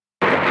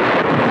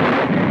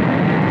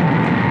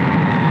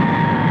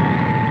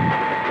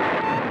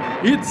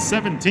It's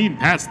 17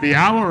 past the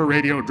hour,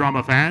 radio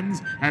drama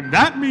fans, and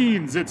that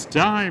means it's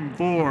time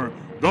for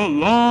The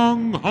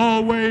Long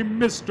Hallway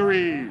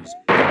Mysteries.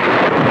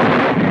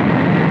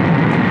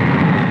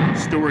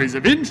 Stories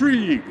of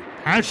intrigue,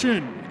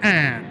 passion,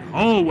 and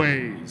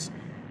hallways.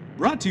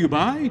 Brought to you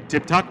by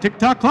Tip-Tock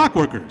Tick-Tock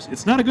Clockworkers.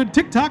 It's not a good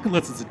tick-tock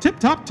unless it's a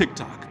tip-top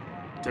tick-tock.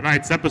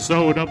 Tonight's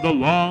episode of The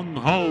Long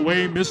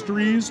Hallway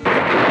Mysteries, The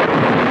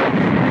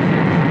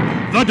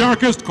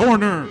Darkest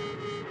Corner.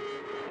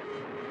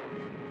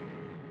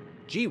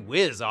 Gee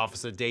whiz,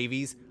 Officer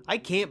Davies. I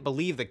can't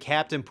believe the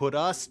captain put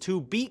us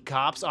two beat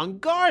cops on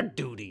guard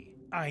duty.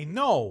 I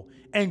know.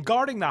 And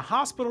guarding the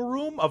hospital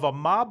room of a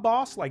mob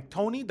boss like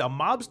Tony the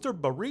Mobster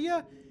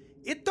Berea?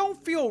 It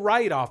don't feel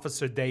right,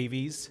 Officer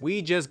Davies.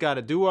 We just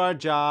gotta do our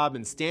job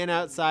and stand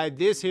outside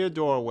this here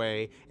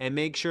doorway and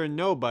make sure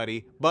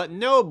nobody.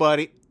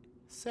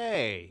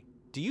 Say,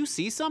 do you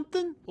see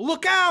something?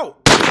 Look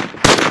out!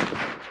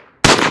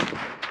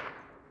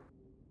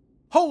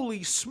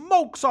 Holy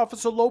smokes,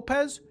 Officer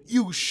Lopez!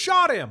 You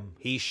shot him!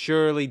 He's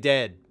surely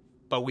dead,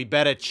 but we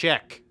better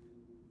check.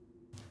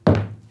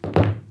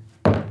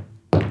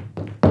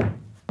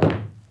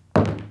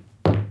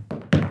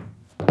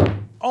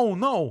 Oh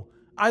no,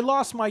 I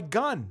lost my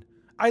gun.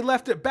 I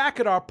left it back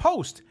at our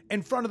post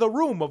in front of the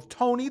room of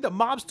Tony the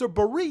Mobster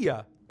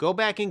Berea. Go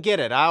back and get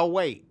it, I'll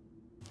wait.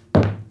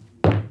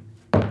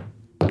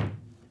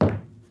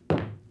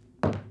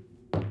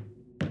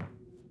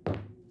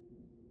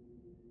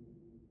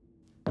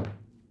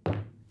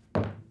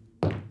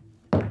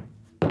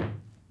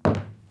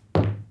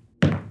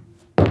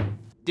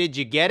 Did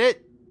you get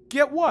it?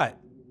 Get what?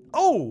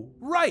 Oh,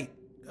 right.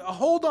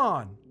 Hold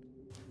on.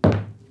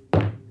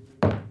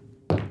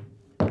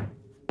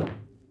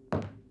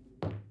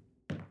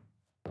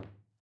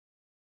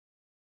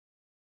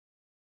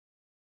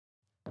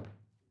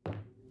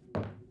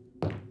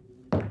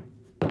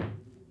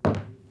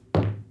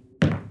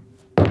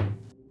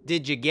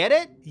 Did you get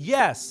it?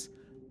 Yes.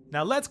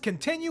 Now let's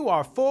continue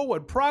our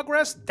forward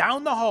progress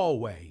down the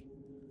hallway.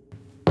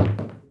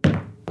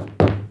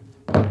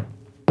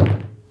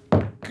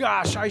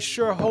 Gosh, I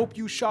sure hope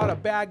you shot a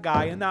bad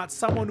guy and not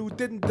someone who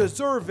didn't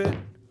deserve it.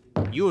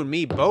 You and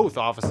me both,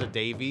 Officer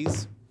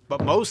Davies,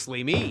 but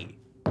mostly me.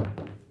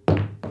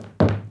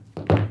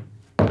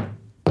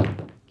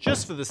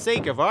 Just for the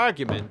sake of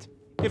argument,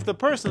 if the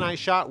person I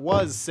shot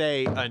was,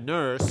 say, a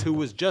nurse who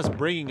was just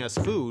bringing us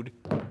food,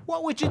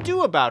 what would you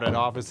do about it,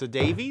 Officer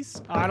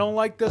Davies? I don't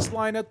like this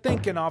line of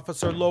thinking,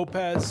 Officer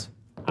Lopez.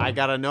 I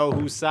gotta know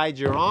whose side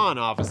you're on,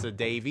 Officer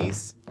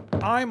Davies.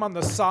 I'm on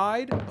the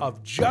side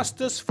of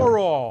justice for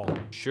all.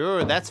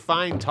 Sure, that's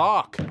fine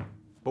talk.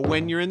 But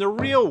when you're in the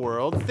real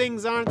world,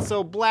 things aren't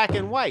so black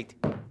and white.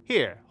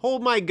 Here,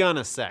 hold my gun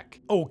a sec.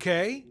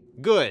 Okay.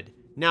 Good.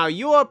 Now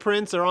your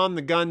prints are on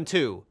the gun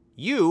too.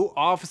 You,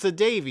 Officer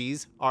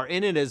Davies, are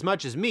in it as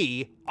much as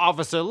me,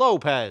 Officer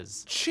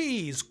Lopez.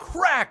 Cheese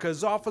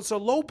crackers, Officer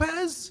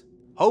Lopez.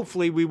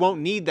 Hopefully we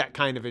won't need that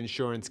kind of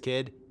insurance,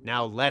 kid.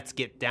 Now let's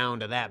get down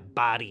to that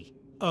body.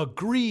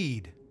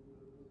 Agreed.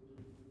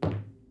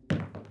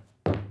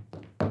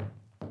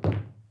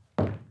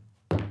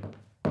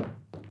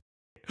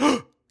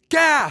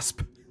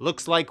 Gasp!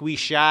 Looks like we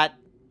shot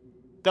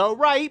the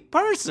right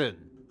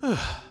person.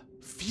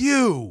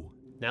 Phew.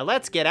 Now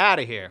let's get out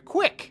of here,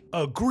 quick.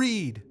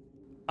 Agreed.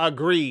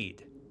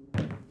 Agreed.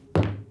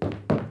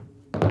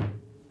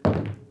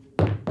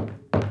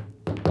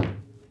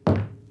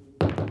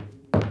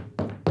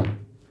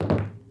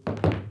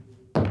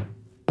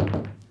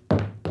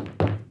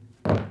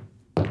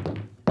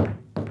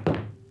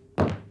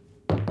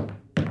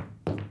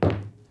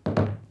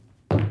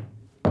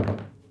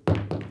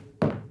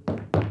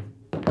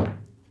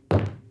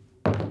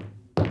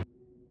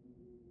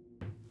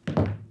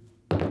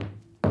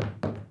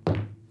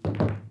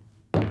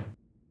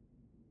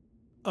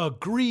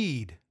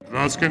 Agreed.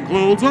 Thus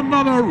concludes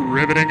another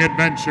riveting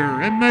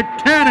adventure in the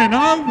canon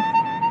of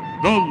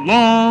The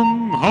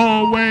Long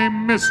Hallway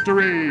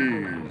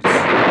Mysteries.